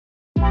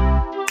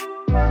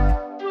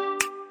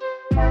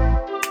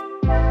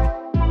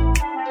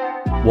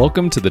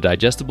Welcome to the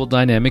Digestible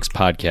Dynamics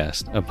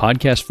Podcast, a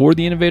podcast for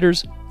the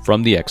innovators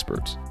from the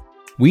experts.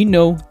 We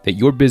know that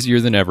you're busier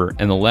than ever,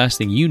 and the last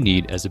thing you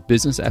need as a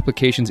business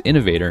applications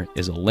innovator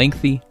is a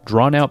lengthy,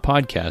 drawn-out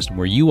podcast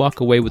where you walk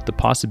away with the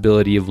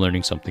possibility of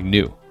learning something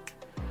new.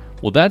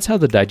 Well, that's how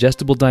the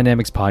Digestible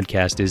Dynamics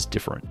Podcast is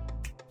different.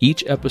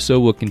 Each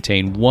episode will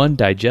contain one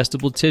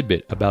digestible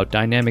tidbit about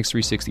Dynamics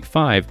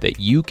 365 that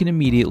you can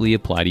immediately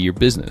apply to your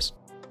business.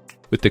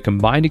 With the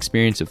combined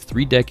experience of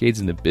 3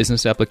 decades in the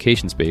business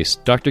application space,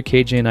 Dr.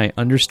 KJ and I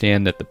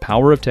understand that the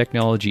power of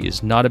technology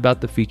is not about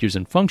the features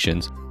and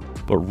functions,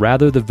 but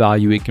rather the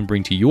value it can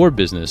bring to your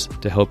business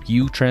to help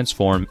you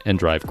transform and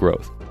drive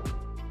growth.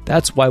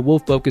 That's why we'll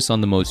focus on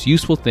the most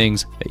useful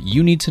things that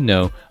you need to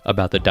know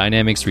about the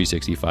Dynamics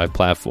 365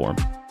 platform.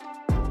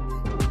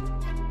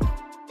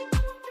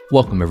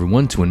 Welcome,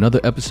 everyone, to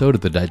another episode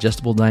of the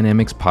Digestible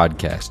Dynamics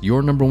Podcast,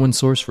 your number one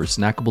source for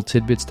snackable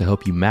tidbits to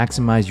help you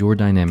maximize your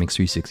Dynamics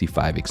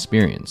 365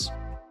 experience.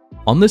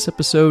 On this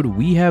episode,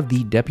 we have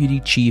the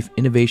Deputy Chief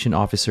Innovation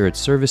Officer at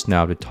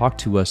ServiceNow to talk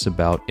to us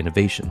about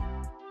innovation.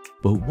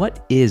 But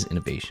what is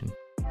innovation?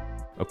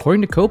 According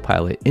to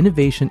Copilot,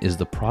 innovation is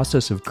the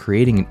process of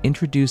creating and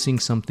introducing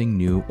something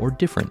new or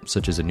different,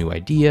 such as a new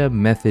idea,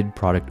 method,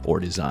 product,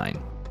 or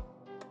design.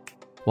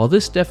 While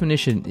this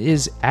definition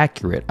is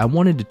accurate, I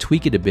wanted to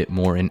tweak it a bit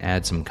more and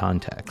add some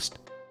context.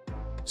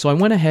 So I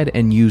went ahead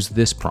and used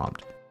this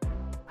prompt.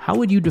 How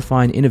would you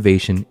define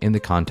innovation in the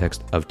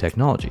context of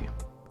technology?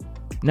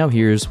 Now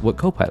here's what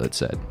Copilot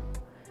said.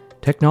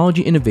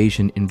 Technology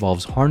innovation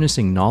involves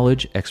harnessing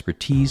knowledge,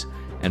 expertise,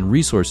 and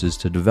resources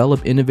to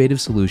develop innovative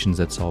solutions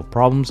that solve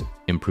problems,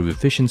 improve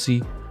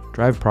efficiency,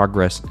 drive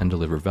progress, and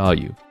deliver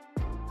value.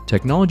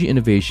 Technology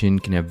innovation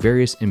can have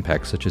various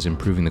impacts such as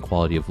improving the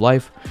quality of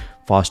life,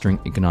 fostering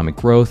economic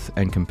growth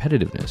and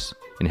competitiveness,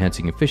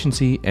 enhancing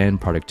efficiency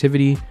and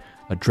productivity,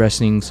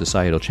 addressing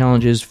societal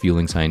challenges,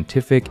 fueling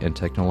scientific and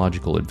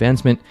technological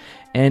advancement,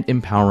 and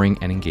empowering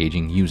and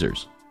engaging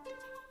users.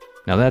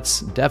 Now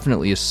that's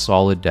definitely a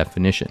solid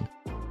definition.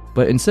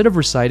 But instead of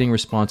reciting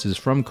responses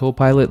from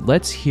Copilot,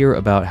 let's hear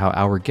about how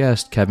our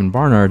guest, Kevin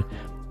Barnard,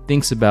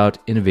 thinks about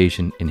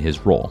innovation in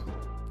his role.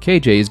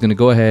 KJ is going to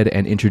go ahead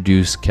and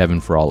introduce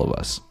Kevin for all of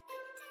us.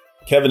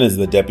 Kevin is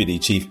the Deputy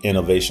Chief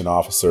Innovation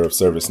Officer of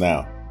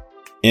ServiceNow.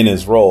 In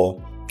his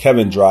role,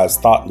 Kevin drives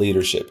thought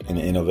leadership and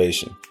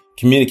innovation,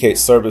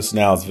 communicates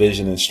ServiceNow's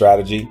vision and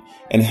strategy,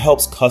 and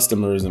helps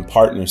customers and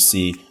partners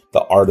see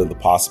the art of the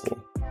possible,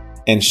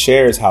 and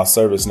shares how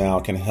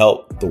ServiceNow can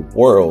help the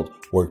world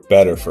work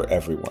better for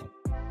everyone.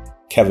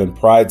 Kevin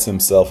prides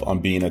himself on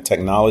being a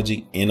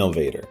technology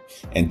innovator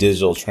and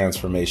digital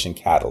transformation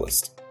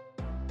catalyst.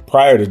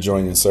 Prior to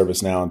joining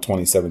ServiceNow in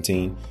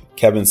 2017,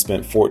 Kevin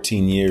spent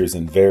 14 years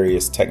in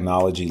various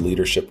technology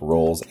leadership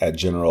roles at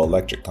General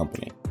Electric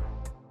Company.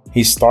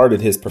 He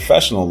started his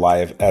professional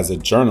life as a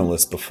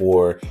journalist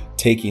before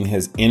taking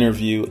his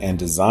interview and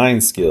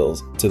design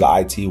skills to the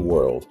IT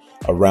world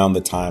around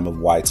the time of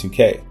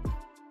Y2K.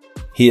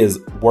 He has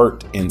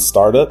worked in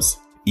startups,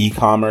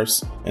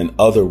 e-commerce, and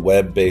other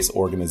web-based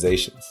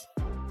organizations.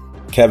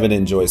 Kevin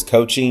enjoys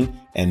coaching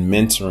and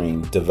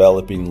mentoring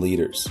developing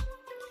leaders.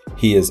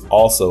 He is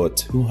also a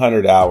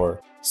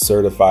 200-hour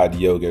certified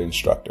yoga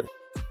instructor.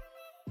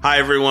 Hi,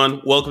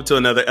 everyone. Welcome to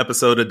another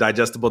episode of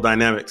Digestible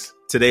Dynamics.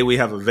 Today, we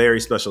have a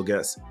very special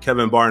guest,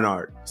 Kevin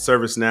Barnard,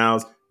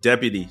 ServiceNow's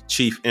Deputy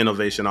Chief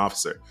Innovation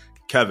Officer.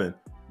 Kevin,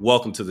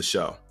 welcome to the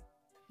show.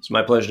 It's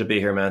my pleasure to be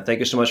here, man. Thank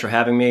you so much for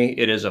having me.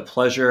 It is a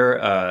pleasure.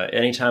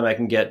 Anytime I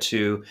can get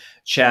to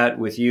chat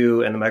with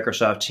you and the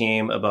Microsoft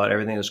team about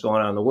everything that's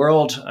going on in the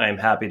world, I'm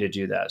happy to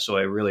do that. So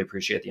I really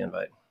appreciate the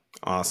invite.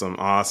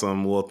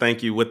 Awesome. Well,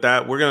 thank you. With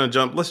that,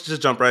 let's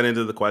just jump right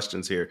into the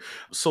questions here.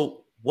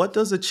 So what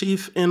does a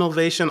Chief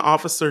Innovation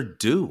Officer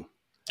do?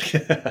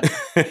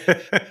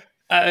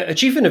 A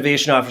Chief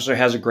Innovation Officer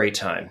has a great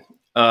time.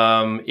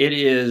 It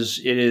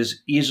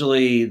is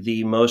easily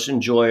the most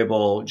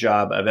enjoyable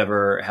job I've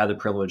ever had the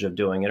privilege of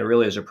doing. And it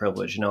really is a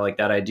privilege, like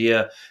that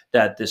idea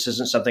that this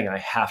isn't something I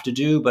have to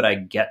do, but I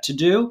get to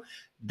do.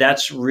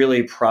 That's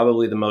really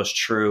probably the most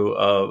true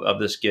of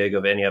this gig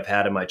of any I've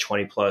had in my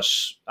 20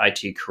 plus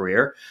IT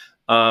career.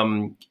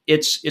 The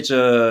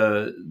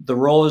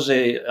role is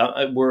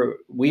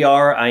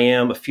I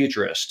am a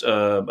futurist,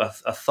 a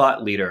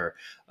thought leader,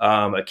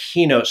 a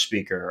keynote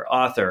speaker,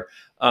 author.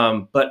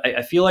 But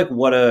I feel like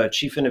what a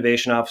chief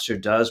innovation officer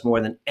does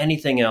more than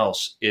anything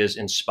else is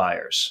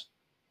inspires.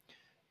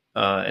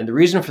 And the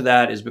reason for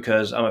that is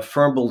because I'm a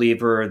firm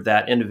believer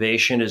that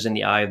innovation is in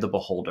the eye of the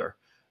beholder.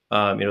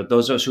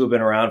 Those of us who have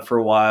been around for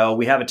a while,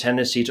 we have a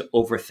tendency to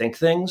overthink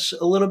things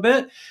a little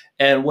bit.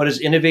 And what is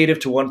innovative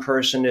to one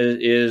person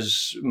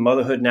is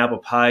motherhood and apple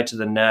pie to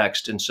the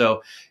next. And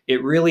so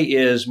it really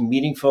is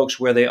meeting folks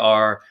where they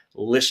are,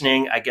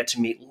 listening. I get to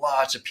meet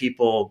lots of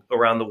people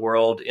around the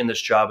world in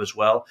this job as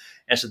well.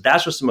 And so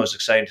that's what's the most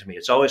exciting to me.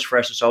 It's always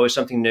fresh. It's always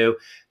something new.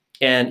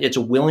 And it's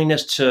a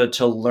willingness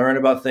to learn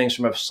about things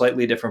from a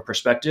slightly different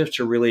perspective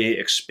to really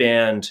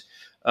expand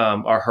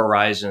our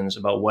horizons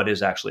about what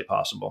is actually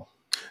possible.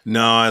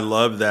 No, I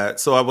love that.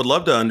 So I would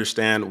love to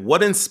understand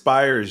what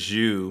inspires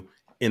you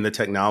in the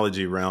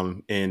technology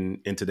realm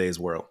in today's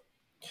world.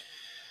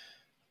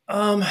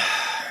 Um,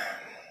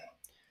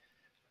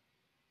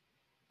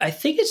 I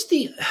think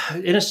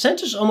in a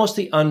sense, it's almost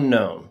the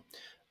unknown.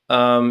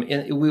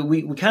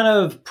 We kind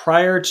of,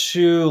 prior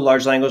to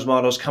large language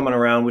models coming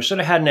around, we sort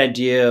of had an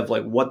idea of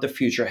like what the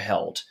future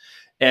held.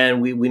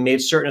 And we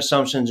made certain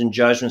assumptions and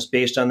judgments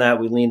based on that.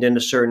 We leaned into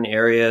certain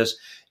areas.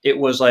 It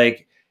was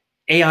like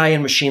AI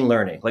and machine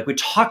learning. Like we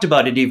talked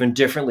about it even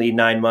differently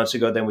 9 months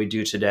ago than we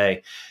do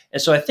today.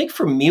 And so I think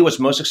for me, what's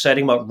most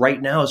exciting about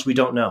right now is we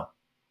don't know.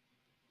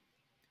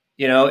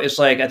 It's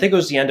like, I think it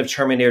was the end of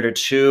Terminator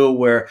 2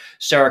 where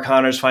Sarah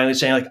Connor's finally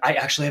saying, like, I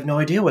actually have no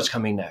idea what's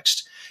coming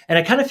next. And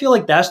I kind of feel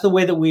like that's the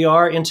way that we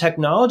are in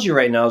technology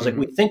right now. Is like,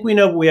 we think we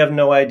know, but we have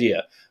no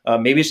idea.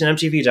 Maybe it's an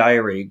MTV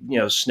Diary,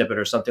 snippet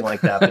or something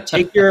like that. But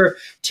take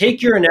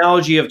your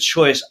analogy of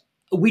choice.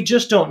 We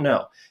just don't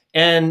know.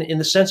 And in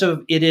the sense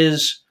of it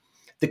is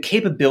the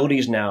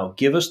capabilities now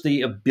give us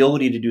the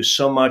ability to do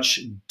so much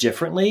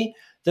differently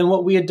than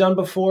what we had done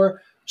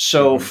before.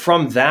 So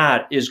from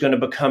that is going to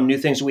become new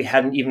things that we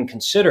hadn't even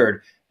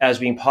considered as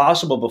being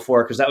possible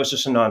before, because that was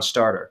just a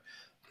non-starter.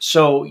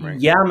 So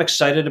yeah, I'm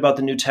excited about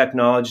the new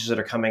technologies that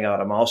are coming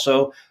out. I'm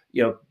also,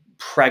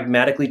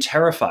 pragmatically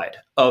terrified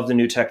of the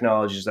new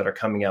technologies that are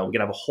coming out. We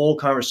can have a whole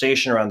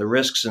conversation around the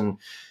risks and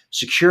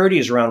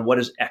securities around what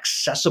is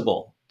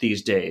accessible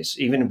these days,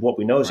 even what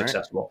we know is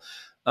accessible.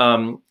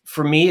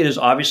 For me,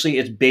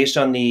 it's based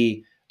on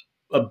the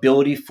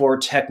ability for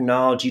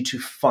technology to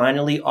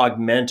finally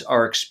augment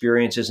our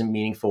experiences in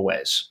meaningful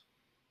ways,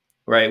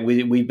 right?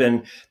 We've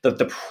been,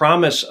 the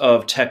promise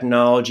of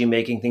technology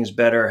making things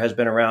better has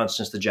been around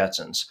since the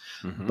Jetsons.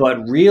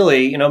 But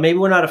really, maybe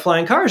we're not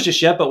flying cars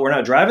just yet, but we're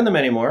not driving them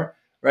anymore,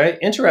 right?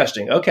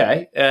 Interesting.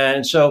 Okay.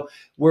 And so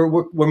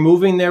we're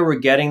moving there, we're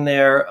getting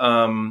there.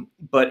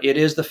 But it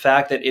is the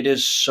fact that it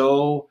is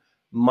so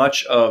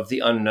much of the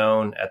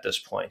unknown at this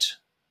point.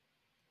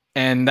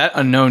 And that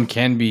unknown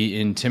can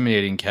be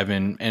intimidating,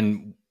 Kevin.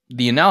 And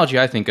the analogy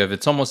I think of,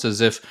 it's almost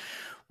as if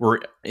we're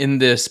in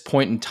this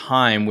point in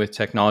time with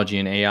technology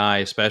and AI,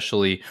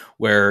 especially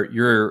where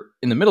you're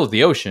in the middle of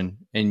the ocean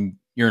and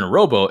you're in a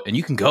rowboat and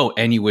you can go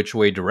any which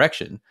way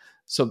direction.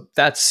 So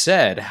that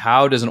said,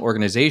 how does an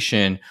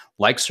organization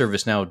like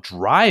ServiceNow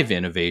drive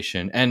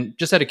innovation? And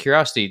just out of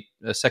curiosity,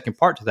 a second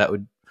part to that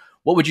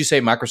what would you say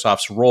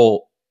Microsoft's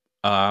role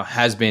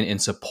has been in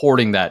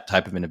supporting that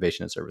type of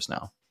innovation at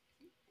ServiceNow?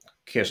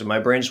 Okay, so my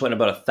brain just went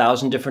about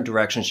 1,000 different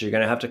directions. So you're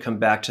going to have to come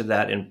back to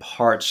that in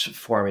parts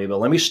for me. But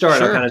let me start.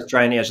 Sure. I'll kind of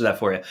try and answer that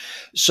for you.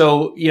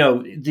 So,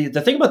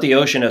 the thing about the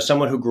ocean, as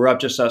someone who grew up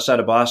just outside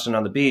of Boston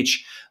on the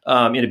beach,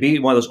 one of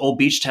those old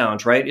beach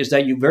towns, right, is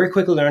that you very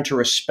quickly learn to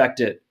respect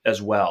it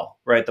as well,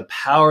 right? The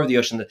power of the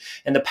ocean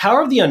and the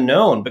power of the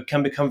unknown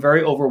can become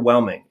very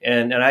overwhelming.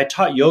 And I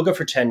taught yoga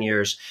for 10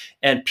 years,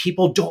 and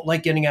people don't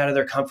like getting out of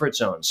their comfort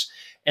zones.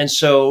 And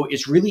so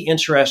it's really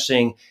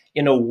interesting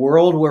in a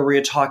world where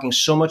we're talking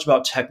so much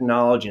about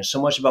technology and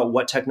so much about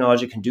what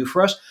technology can do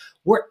for us.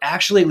 We're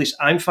actually, at least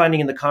I'm finding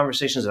in the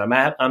conversations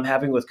that I'm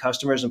having with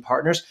customers and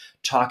partners,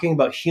 talking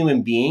about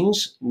human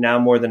beings now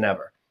more than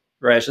ever,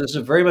 right? So this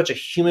is very much a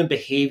human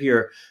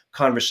behavior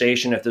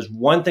conversation. If there's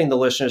one thing the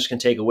listeners can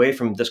take away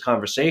from this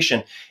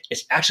conversation,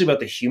 it's actually about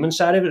the human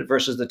side of it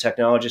versus the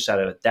technology side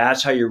of it.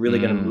 That's how you're really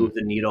going to move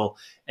the needle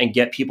and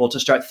get people to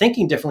start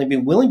thinking differently,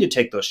 being willing to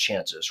take those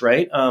chances,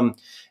 right?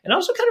 And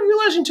also kind of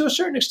realizing to a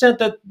certain extent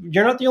that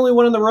you're not the only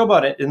one in the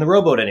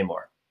rowboat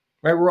anymore,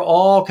 right? We're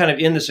all kind of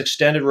in this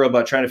extended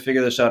rowboat trying to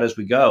figure this out as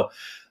we go.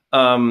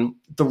 The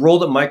role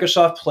that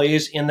Microsoft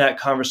plays in that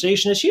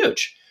conversation is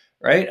huge,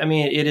 right? I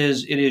mean, it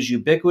is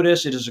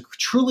ubiquitous. It is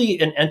truly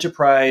an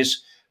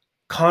enterprise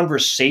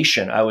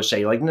conversation, I would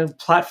say. Like, the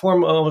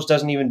platform almost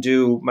doesn't even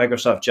do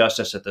Microsoft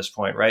justice at this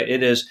point, right?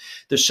 There's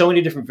so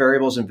many different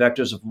variables and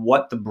vectors of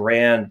what the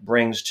brand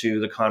brings to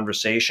the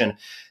conversation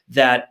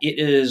that it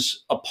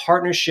is a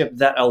partnership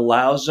that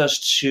allows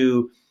us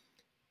to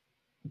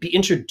be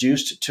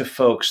introduced to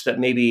folks that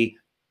maybe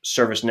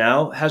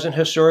ServiceNow hasn't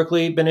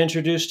historically been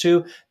introduced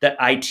to, that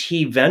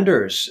IT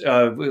vendors,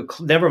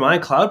 never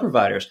mind cloud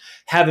providers,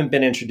 haven't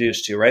been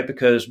introduced to, right?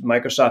 Because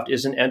Microsoft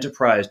is an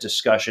enterprise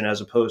discussion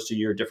as opposed to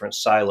your different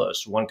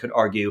silos. One could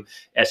argue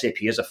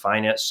SAP is a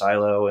finance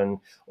silo and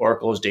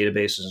Oracle's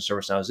databases and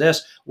ServiceNow is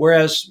this,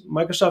 whereas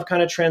Microsoft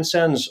kind of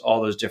transcends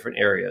all those different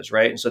areas,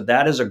 right? And so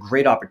that is a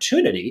great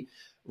opportunity,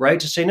 right,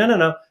 to say,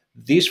 no,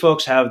 these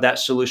folks have that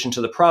solution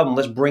to the problem.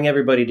 Let's bring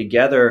everybody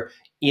together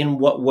in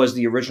what was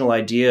the original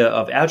idea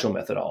of agile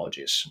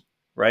methodologies,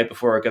 right?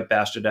 Before it got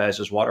bastardized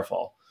as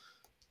waterfall.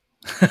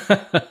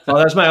 Well,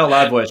 that's my out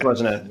loud voice,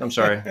 wasn't it? I'm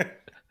sorry.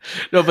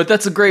 No, but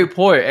that's a great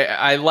point.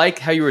 I like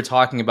how you were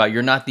talking about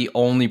you're not the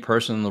only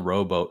person in the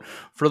rowboat.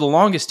 For the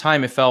longest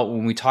time, it felt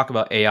when we talk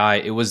about AI,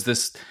 it was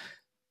this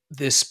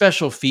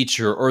special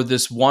feature or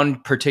this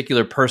one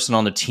particular person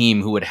on the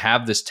team who would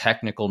have this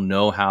technical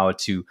know-how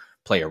to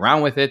play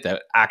around with it,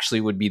 that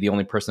actually would be the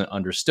only person that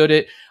understood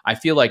it. I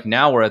feel like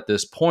now we're at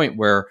this point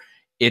where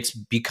it's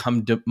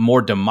become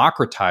more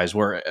democratized,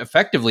 where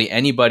effectively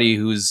anybody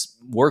who's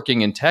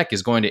working in tech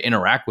is going to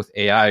interact with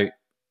AI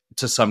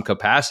to some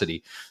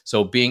capacity.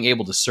 So being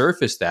able to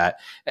surface that,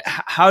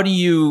 how do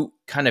you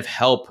kind of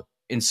help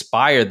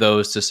inspire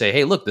those to say,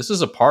 hey, look, this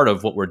is a part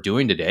of what we're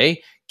doing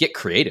today. Get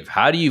creative.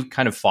 How do you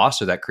kind of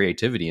foster that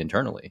creativity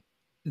internally?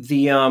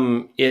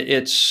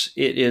 It's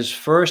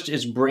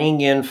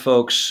bringing in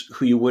folks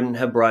who you wouldn't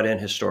have brought in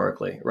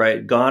historically,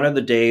 right? Gone are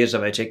the days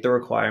of I take the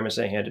requirements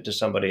and I hand it to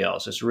somebody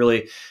else. It's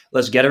really,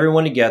 let's get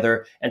everyone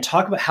together and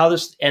talk about how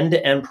this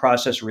end-to-end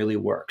process really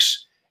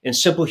works in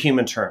simple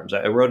human terms.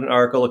 I wrote an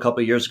article a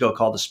couple of years ago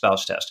called The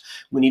Spouse Test.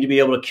 We need to be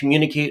able to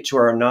communicate to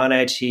our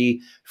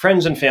non-IT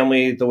friends and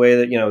family the way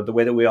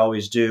that we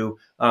always do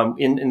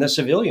in the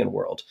civilian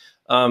world.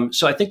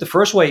 So I think the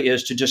first way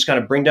is to just kind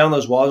of bring down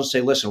those walls and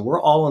say, listen,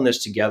 we're all in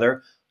this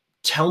together.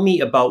 Tell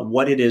me about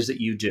what it is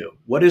that you do.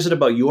 What is it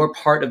about your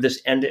part of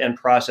this end-to-end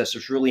process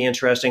that's really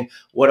interesting?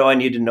 What do I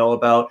need to know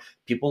about?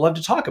 People love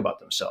to talk about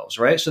themselves,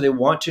 right? So they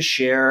want to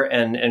share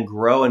and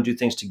grow and do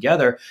things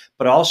together,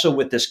 but also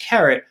with this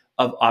carrot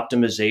of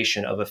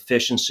optimization, of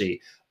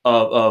efficiency,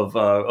 of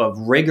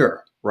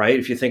rigor, right?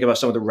 If you think about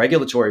some of the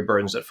regulatory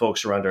burdens that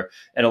folks are under,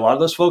 and a lot of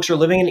those folks are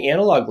living in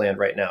analog land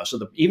right now. So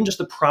even just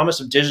the promise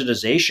of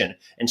digitization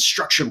and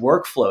structured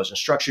workflows and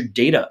structured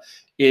data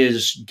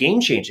is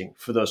game changing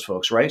for those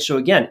folks, right? So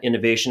again,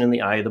 innovation in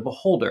the eye of the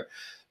beholder.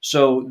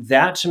 So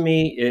that to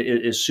me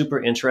is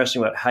super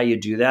interesting about how you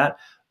do that.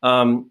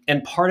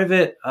 And part of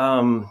it,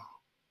 I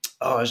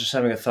was just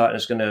having a thought and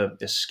it's going to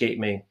escape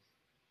me.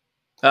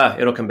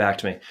 It'll come back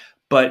to me.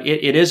 But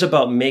it is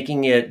about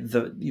making it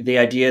the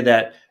idea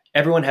that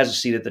everyone has a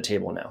seat at the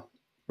table now,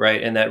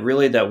 right? And that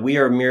really that we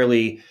are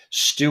merely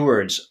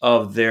stewards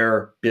of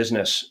their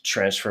business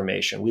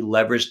transformation. We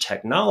leverage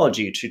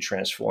technology to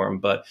transform,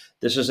 but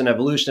this is an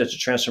evolution, it's a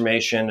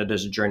transformation, it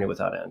is a journey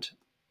without end.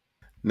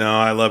 No,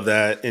 I love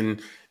that.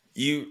 And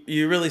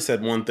you really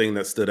said one thing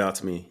that stood out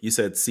to me. You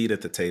said seat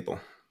at the table,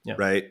 Yeah.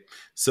 right?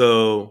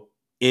 So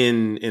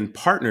in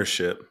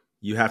partnership,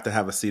 you have to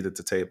have a seat at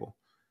the table.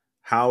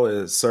 How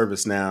is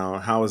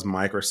ServiceNow, how is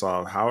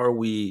Microsoft, how are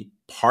we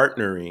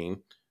partnering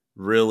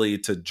really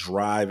to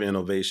drive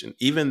innovation,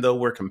 even though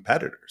we're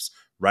competitors,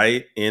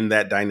 right? In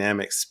that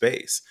dynamic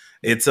space.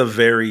 It's a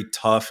very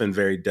tough and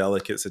very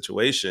delicate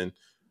situation,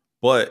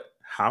 but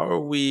how are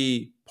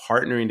we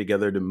partnering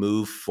together to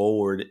move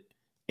forward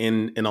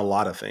in a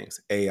lot of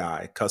things,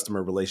 AI,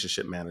 customer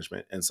relationship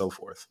management, and so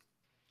forth?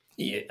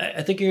 Yeah,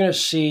 I think you're going to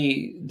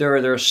see there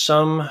are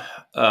some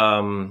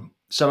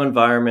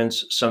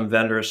environments, some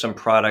vendors, some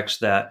products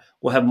that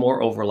will have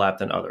more overlap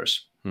than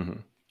others. Mm-hmm.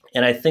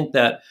 And I think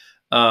that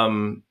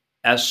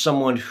as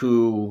someone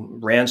who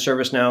ran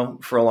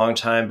ServiceNow for a long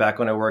time, back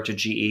when I worked at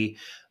GE,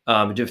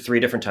 did 3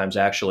 different times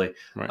actually,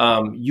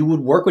 right. You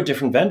would work with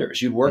different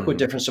vendors, you'd work with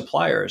different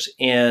suppliers.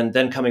 And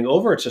then coming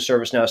over to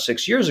ServiceNow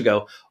 6 years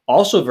ago,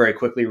 also very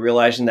quickly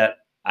realizing that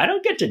I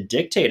don't get to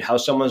dictate how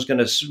someone's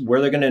going to,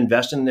 where they're going to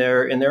invest in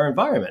their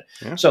environment.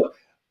 Yeah. So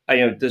I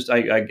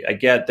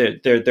get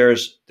that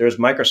there's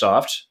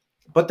Microsoft,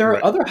 but there are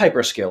right. other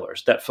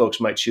hyperscalers that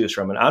folks might choose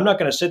from. And I'm not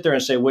going to sit there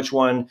and say which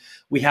one.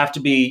 We have to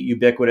be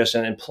ubiquitous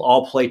and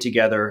all play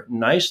together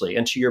nicely.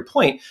 And to your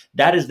point,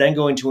 that is then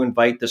going to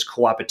invite this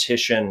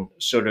co-opetition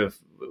sort of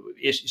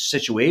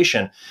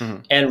situation.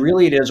 Mm-hmm. And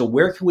really it is,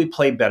 where can we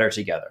play better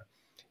together?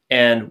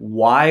 And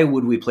why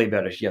would we play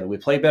better together? We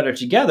play better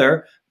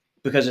together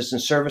because it's in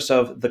service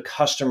of the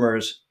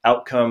customer's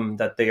outcome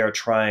that they are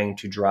trying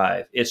to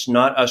drive. It's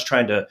not us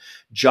trying to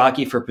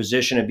jockey for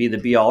position and be the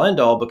be all end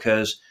all,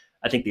 because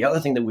I think the other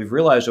thing that we've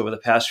realized over the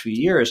past few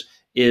years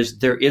is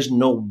there is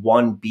no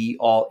one be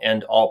all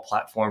end all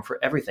platform for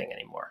everything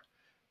anymore,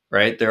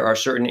 right? There are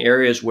certain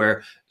areas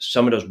where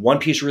someone does one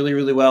piece really,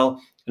 really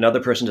well, another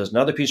person does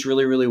another piece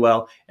really, really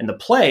well, and the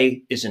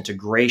play is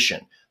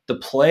integration. The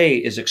play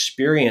is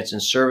experience in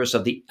service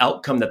of the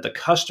outcome that the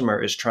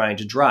customer is trying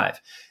to drive.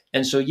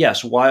 And so,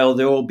 yes, while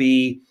there will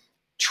be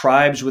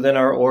tribes within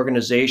our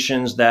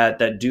organizations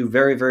that do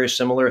very, very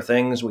similar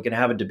things, we can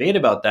have a debate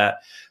about that.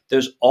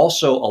 There's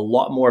also a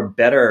lot more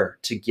better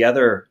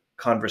together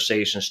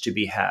conversations to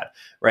be had,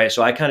 right?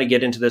 So I kind of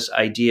get into this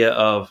idea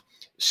of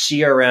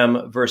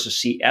CRM versus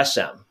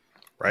CSM,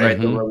 right?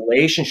 Mm-hmm. The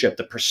relationship,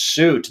 the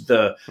pursuit,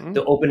 the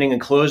opening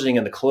and closing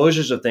and the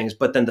closures of things,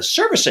 but then the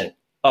servicing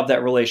of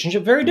that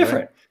relationship, very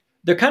different. Right.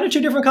 They're kind of 2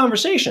 different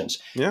conversations.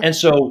 Yeah. And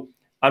so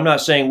I'm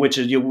not saying which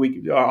is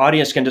our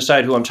audience can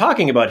decide who I'm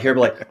talking about here, but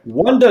like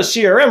one does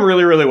CRM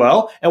really, really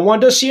well and one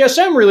does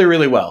CSM really,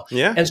 really well.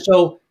 Yeah. And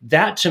so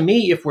that to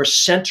me, if we're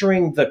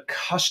centering the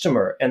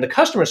customer and the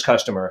customer's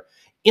customer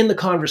in the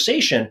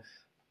conversation,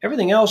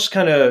 everything else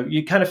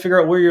you kind of figure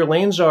out where your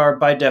lanes are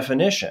by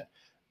definition,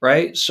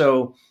 right?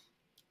 So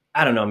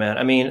I don't know, man.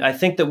 I mean, I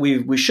think that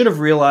we should have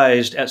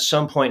realized at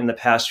some point in the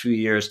past few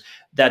years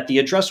that the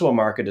addressable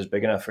market is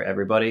big enough for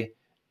everybody.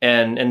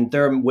 And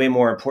there are way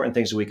more important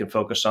things that we can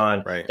focus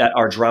on right. that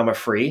are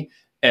drama-free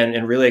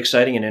and really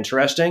exciting and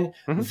interesting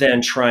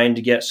than trying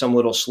to get some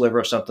little sliver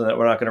of something that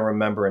we're not going to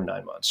remember in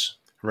 9 months.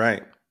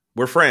 Right.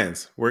 We're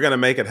friends. We're going to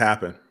make it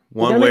happen.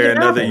 One way or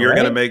another, you're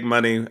going to make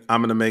money.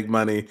 I'm going to make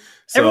money.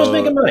 So everyone's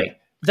making money.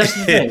 That's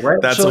the thing, right?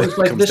 That's so what it's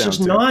like,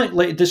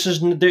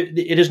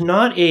 it is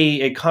not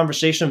a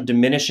conversation of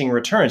diminishing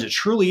returns. It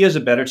truly is a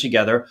better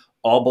together,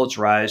 all boats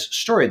rise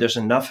story. There's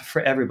enough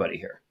for everybody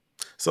here.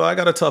 So I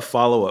got a tough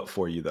follow-up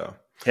for you though.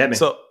 Hit me.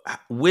 So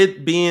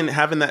with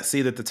having that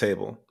seat at the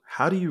table,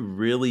 how do you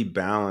really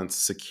balance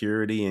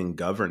security and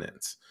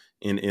governance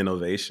in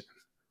innovation,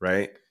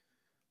 right?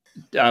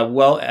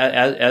 Well,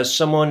 as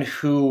someone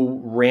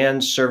who ran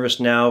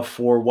ServiceNow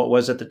for what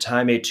was at the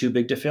time a too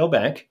big to fail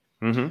bank,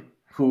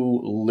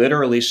 who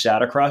literally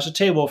sat across the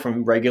table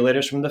from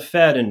regulators from the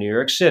Fed in New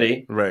York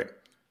City, right?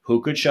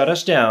 Who could shut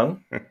us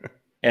down?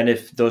 And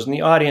if those in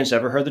the audience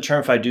ever heard the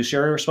term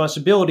fiduciary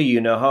responsibility,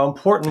 you know how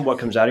important what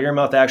comes out of your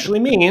mouth actually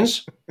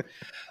means.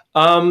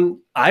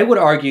 I would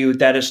argue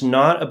that it's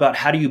not about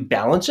how do you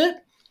balance it,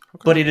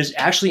 but it is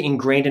actually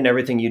ingrained in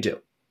everything you do.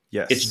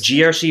 Yes. It's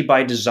GRC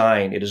by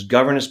design. It is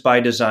governance by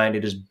design.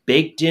 It is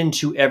baked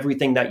into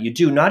everything that you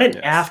do, not an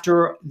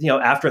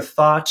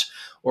afterthought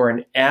or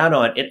an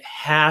add-on. It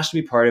has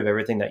to be part of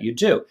everything that you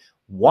do.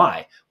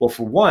 Why? Well,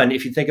 for one,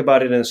 if you think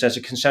about it in the sense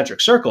of concentric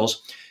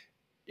circles,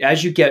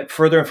 as you get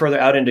further and further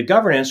out into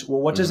governance,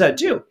 well, what does that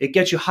do? It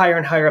gets you higher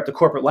and higher up the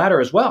corporate ladder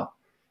as well.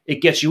 It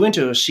gets you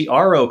into a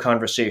CRO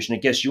conversation.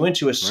 It gets you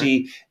into a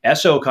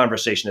CSO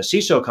conversation, a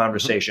CISO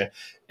conversation,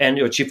 and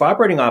a chief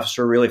operating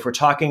officer, really, if we're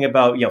talking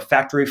about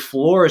factory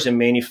floors and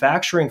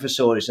manufacturing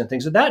facilities and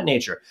things of that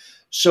nature.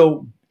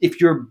 So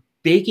if you're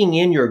baking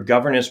in your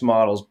governance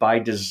models by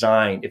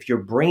design, if you're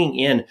bringing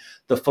in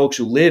the folks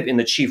who live in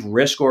the chief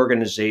risk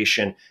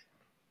organization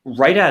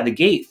right out of the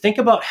gate, think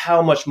about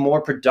how much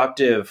more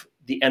productive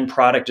the end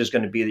product is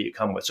going to be that you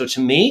come with. So to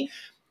me,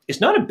 it's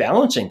not a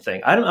balancing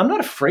thing. I'm not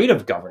afraid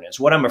of governance.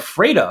 What I'm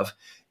afraid of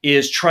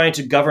is trying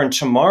to govern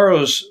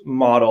tomorrow's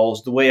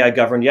models the way I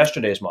governed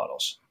yesterday's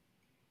models.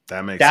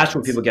 That's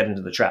where people get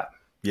into the trap.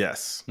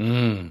 Yes.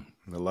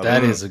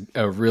 That is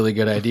a really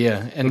good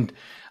idea. And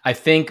I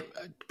think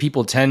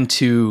people tend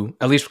to,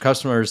 at least for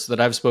customers that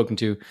I've spoken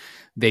to,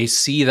 they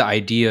see the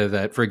idea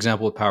that, for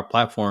example, with Power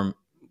Platform,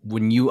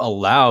 when you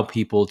allow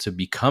people to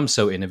become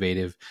so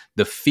innovative,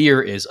 the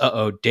fear is,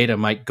 data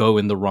might go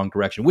in the wrong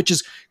direction, which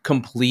is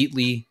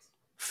completely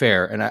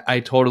fair. And I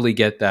totally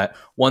get that.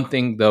 One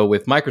thing, though,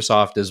 with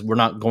Microsoft is we're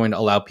not going to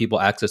allow people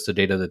access to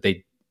data that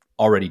they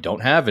already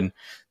don't have. And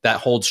that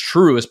holds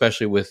true,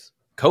 especially with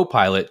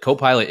Copilot.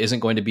 Copilot isn't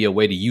going to be a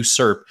way to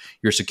usurp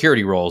your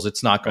security roles.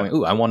 It's not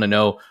going, I want to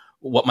know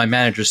what my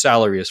manager's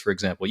salary is, for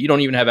example. You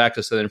don't even have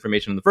access to that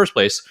information in the first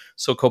place.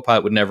 So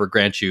Copilot would never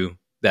grant you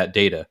that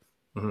data.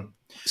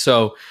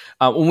 So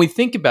when we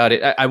think about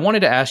it, I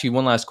wanted to ask you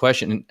one last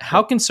question.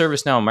 How can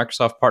ServiceNow and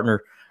Microsoft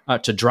partner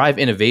to drive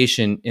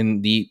innovation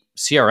in the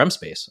CRM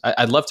space?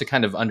 I'd love to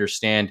kind of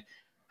understand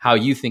how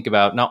you think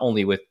about not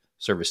only with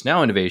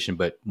ServiceNow innovation,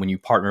 but when you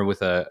partner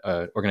with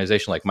an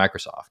organization like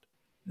Microsoft.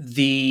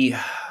 The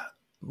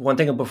one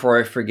thing before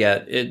I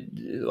forget,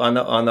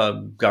 on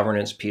the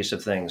governance piece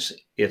of things,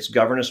 it's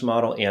governance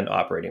model and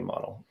operating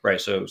model,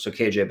 right? So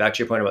KJ, back to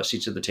your point about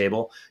seats at the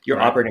table, your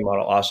operating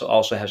model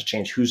also has to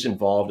change who's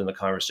involved in the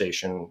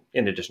conversation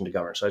in addition to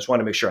governance. So I just want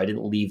to make sure I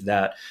didn't leave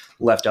that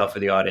left out for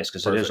the audience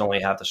because it is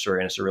only half the story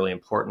and it's a really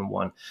important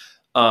one.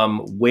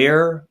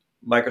 Where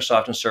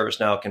Microsoft and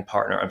ServiceNow can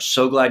partner. I'm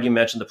so glad you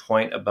mentioned the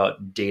point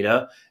about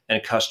data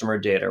and customer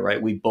data,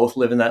 right? We both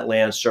live in that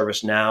land.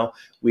 ServiceNow,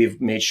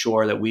 we've made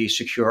sure that we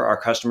secure our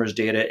customers'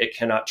 data. It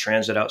cannot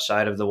transit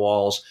outside of the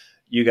walls.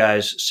 You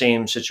guys,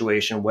 same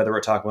situation, whether we're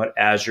talking about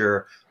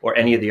Azure or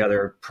any of the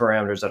other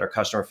parameters that are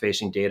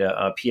customer-facing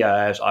data. PII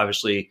is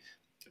obviously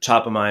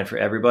top of mind for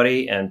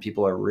everybody, and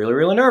people are really,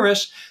 really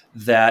nervous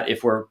that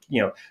if we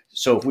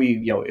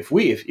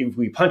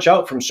punch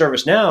out from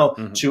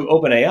ServiceNow to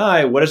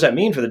OpenAI, what does that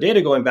mean for the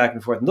data going back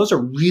and forth? And those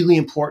are really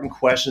important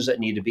questions that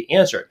need to be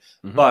answered.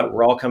 But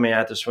we're all coming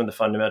at this from the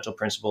fundamental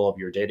principle of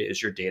your data is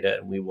your data,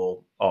 and we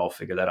will all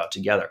figure that out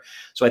together.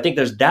 So I think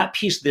there's that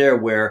piece there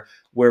where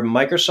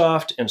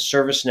Microsoft and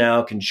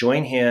ServiceNow can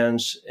join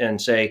hands and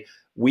say,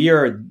 we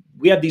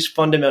have these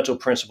fundamental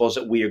principles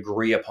that we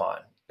agree upon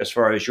as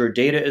far as your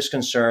data is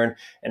concerned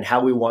and how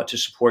we want to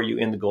support you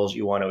in the goals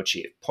you want to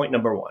achieve. Point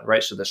number one,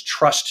 right? So there's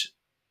trust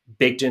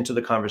baked into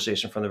the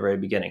conversation from the very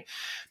beginning.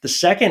 The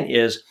second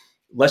is,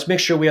 let's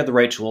make sure we have the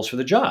right tools for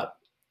the job,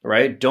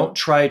 right? Don't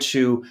try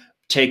to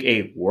take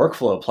a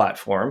workflow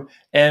platform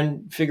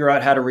and figure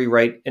out how to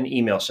rewrite an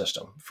email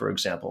system, for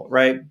example,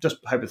 right? Just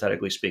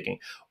hypothetically speaking.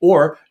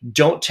 Or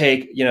don't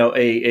take,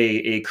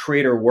 a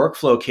creator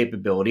workflow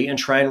capability and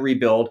try and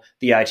rebuild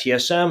the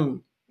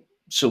ITSM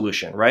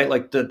solution, right?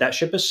 Like that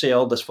ship has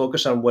sailed. Let's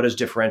focus on what is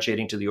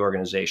differentiating to the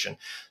organization.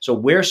 So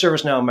where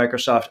ServiceNow and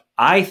Microsoft,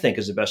 I think,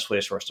 is the best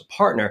place for us to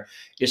partner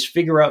is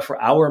figure out for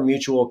our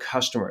mutual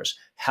customers,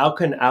 how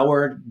can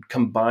our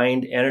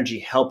combined energy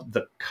help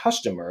the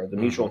customer, the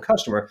mutual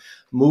customer,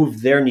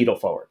 move their needle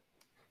forward,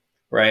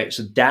 right?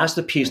 So that's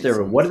the piece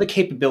there. What are the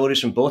capabilities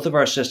from both of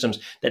our systems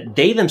that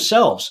they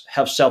themselves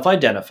have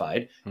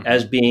self-identified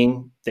as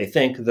being, they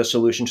think, the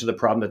solution to the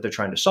problem that they're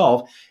trying to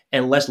solve?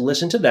 And let's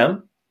listen to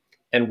them.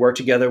 and work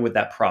together with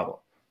that problem,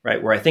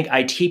 right? Where I think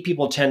IT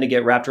people tend to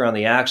get wrapped around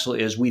the axle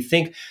is we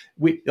think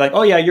we like,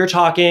 oh yeah, you're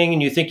talking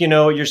and you think you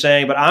know what you're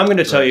saying, but I'm going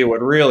to tell you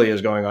what really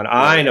is going on.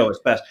 I know it's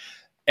best.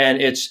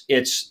 And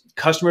it's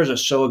customers are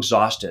so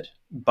exhausted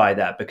by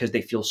that because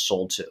they feel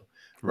sold to,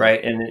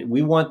 right? And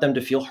we want them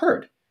to feel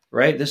heard,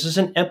 right? This is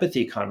an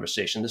empathy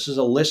conversation. This is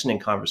a listening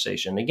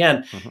conversation.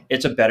 Again,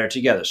 it's a better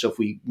together. So if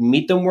we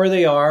meet them where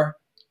they are,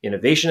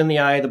 innovation in the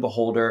eye of the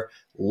beholder,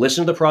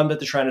 listen to the problem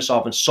that they're trying to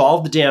solve and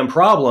solve the damn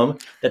problem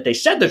that they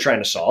said they're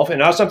trying to solve and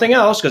not something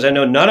else, because I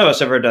know none of us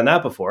have ever done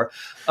that before.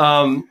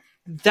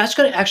 That's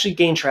going to actually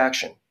gain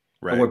traction.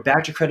 Right. And we're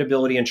back to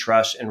credibility and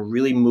trust and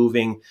really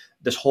moving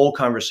this whole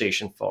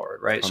conversation forward,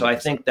 right? 100%. So I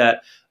think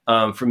that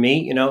for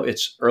me,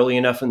 it's early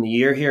enough in the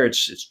year here.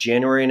 It's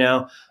January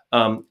now.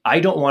 I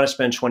don't want to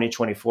spend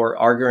 2024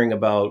 arguing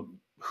about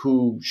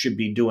who should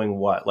be doing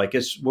what. Like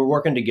we're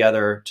working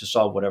together to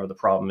solve whatever the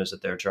problem is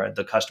that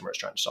the customer is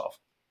trying to solve.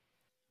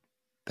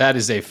 That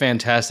is a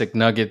fantastic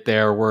nugget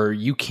there, where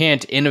you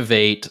can't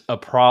innovate a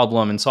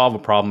problem and solve a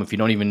problem if you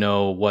don't even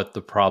know what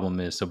the problem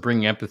is. So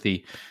bringing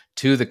empathy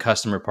to the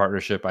customer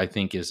partnership, I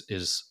think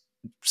is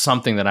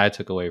something that I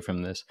took away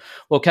from this.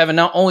 Well, Kevin,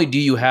 not only do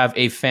you have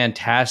a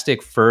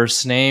fantastic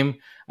first name,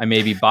 I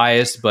may be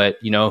biased, but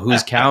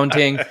who's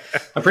counting?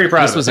 I'm pretty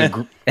proud of it.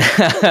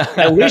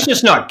 At least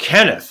it's not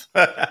Kenneth.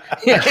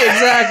 Yeah,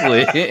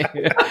 exactly.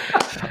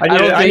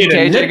 I need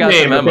a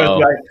nickname.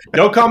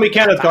 Don't call me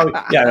Kenneth. Call me.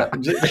 Yeah.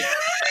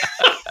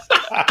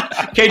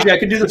 KJ, I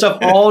could do this stuff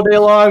all day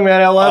long,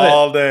 man. I love it.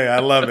 All day. I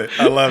love it.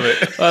 I love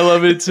it. I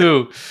love it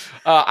too.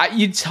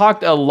 You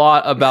talked a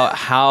lot about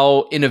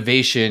how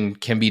innovation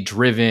can be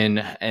driven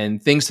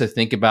and things to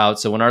think about.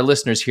 So when our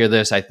listeners hear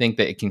this, I think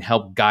that it can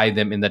help guide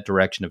them in that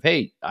direction of,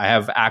 hey, I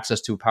have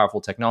access to powerful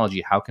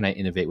technology. How can I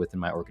innovate within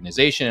my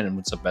organization? And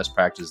what's some best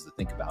practices to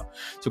think about?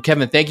 So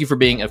Kevin, thank you for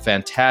being a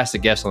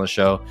fantastic guest on the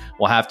show.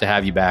 We'll have to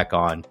have you back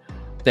on.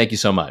 Thank you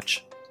so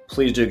much.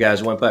 Please do,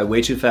 guys. It went by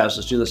way too fast.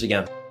 Let's do this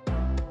again.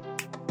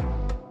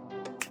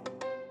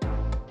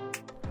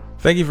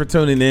 Thank you for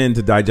tuning in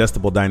to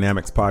Digestible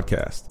Dynamics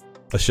Podcast,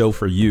 a show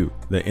for you,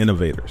 the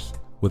innovators,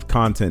 with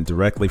content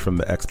directly from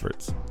the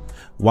experts.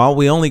 While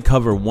we only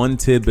cover one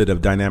tidbit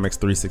of Dynamics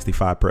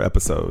 365 per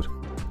episode,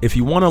 if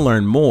you want to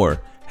learn more,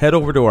 head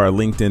over to our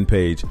LinkedIn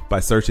page by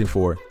searching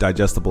for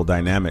Digestible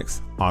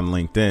Dynamics on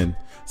LinkedIn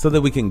so that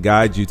we can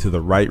guide you to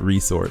the right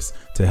resource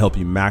to help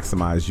you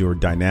maximize your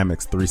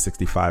Dynamics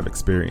 365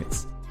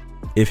 experience.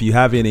 If you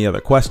have any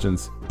other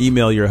questions,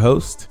 email your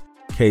host,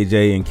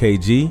 KJ and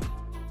KG,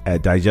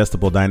 at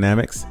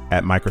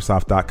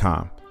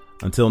digestibledynamics@microsoft.com.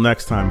 Until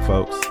next time,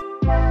 folks.